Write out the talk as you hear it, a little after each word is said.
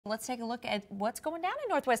let's take a look at what's going down in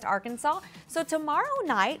Northwest Arkansas. So tomorrow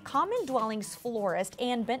night, Common Dwellings Florist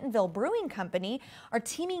and Bentonville Brewing Company are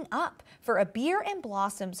teaming up for a Beer and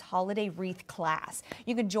Blossoms holiday wreath class.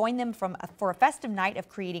 You can join them for a festive night of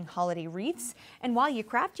creating holiday wreaths, and while you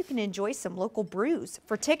craft, you can enjoy some local brews.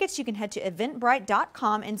 For tickets, you can head to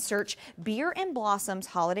eventbrite.com and search Beer and Blossoms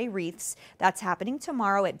holiday wreaths. That's happening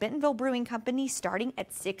tomorrow at Bentonville Brewing Company starting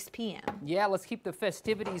at 6 p.m. Yeah, let's keep the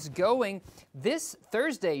festivities going. This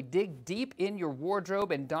Thursday, dig deep in your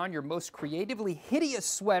wardrobe and don your most creatively hideous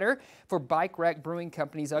sweater for Bike Rack Brewing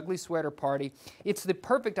Company's Ugly Sweater Party. It's the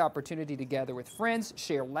perfect opportunity to gather with friends,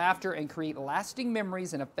 share laughter, and create lasting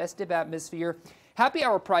memories in a festive atmosphere. Happy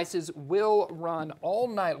hour prices will run all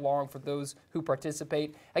night long for those who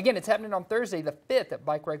participate. Again, it's happening on Thursday the 5th at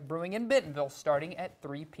Bike Rack Brewing in Bentonville starting at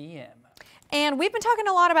 3 p.m. And we've been talking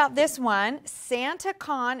a lot about this one.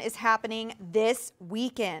 SantaCon is happening this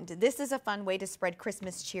weekend. This is a fun way to spread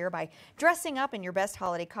Christmas cheer by dressing up in your best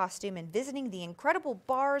holiday costume and visiting the incredible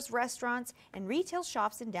bars, restaurants, and retail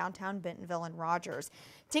shops in downtown Bentonville and Rogers.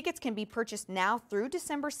 Tickets can be purchased now through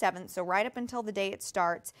December 7th, so right up until the day it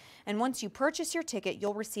starts. And once you purchase your ticket,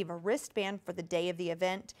 you'll receive a wristband for the day of the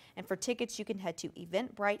event. And for tickets, you can head to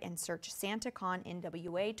Eventbrite and search SantaCon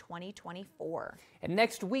NWA 2024. And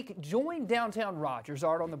next week, join Downtown Rogers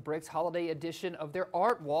Art on the Bricks holiday edition of their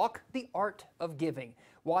Art Walk, The Art of Giving.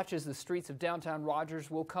 Watch as the streets of downtown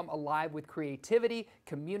Rogers will come alive with creativity,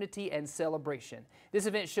 community, and celebration. This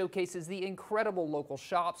event showcases the incredible local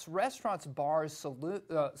shops, restaurants, bars,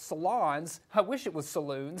 salons, I wish it was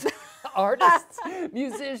saloons, artists,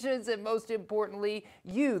 musicians, and most importantly,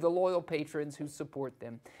 you, the loyal patrons who support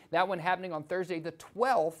them. That one happening on Thursday the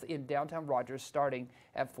 12th in downtown Rogers starting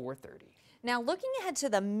at 4:30. Now, looking ahead to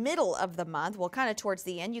the middle of the month, well, kind of towards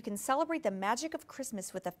the end, you can celebrate the magic of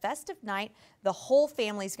Christmas with a festive night the whole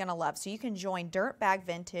family's going to love. So you can join Dirtbag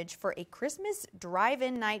Vintage for a Christmas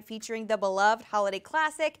drive-in night featuring the beloved holiday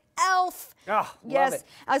classic, Elf. Oh, yes, love it.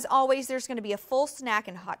 As always, there's going to be a full snack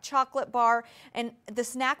and hot chocolate bar, and the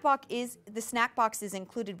snack box is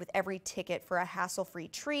included with every ticket for a hassle-free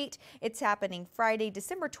treat. It's happening Friday,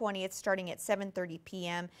 December 20th, starting at 7:30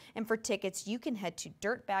 p.m. And for tickets, you can head to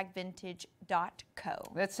dirtbagvintage.co.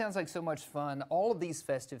 That sounds like so much fun. All of these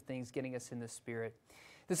festive things getting us in the spirit.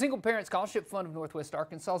 The Single Parent Scholarship Fund of Northwest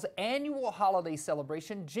Arkansas's annual holiday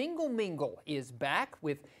celebration, Jingle Mingle, is back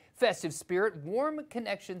with festive spirit, warm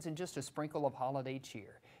connections, and just a sprinkle of holiday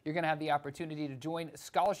cheer. You're going to have the opportunity to join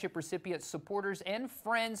scholarship recipients, supporters, and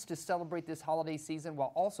friends to celebrate this holiday season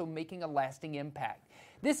while also making a lasting impact.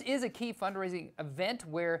 This is a key fundraising event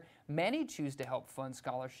where many choose to help fund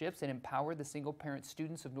scholarships and empower the single-parent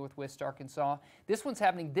students of Northwest Arkansas. This one's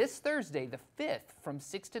happening this Thursday, the 5th, from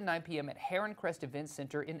 6 to 9 p.m. at Heron Crest Event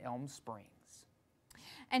Center in Elm Springs.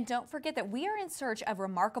 And don't forget that we are in search of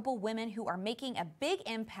remarkable women who are making a big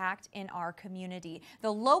impact in our community.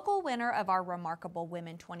 The local winner of our Remarkable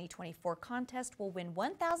Women 2024 contest will win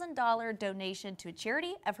 $1,000 donation to a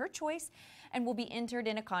charity of her choice and will be entered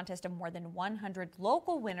in a contest of more than 100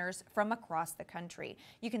 local winners from across the country.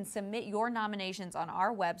 You can submit your nominations on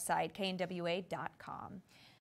our website, knwa.com.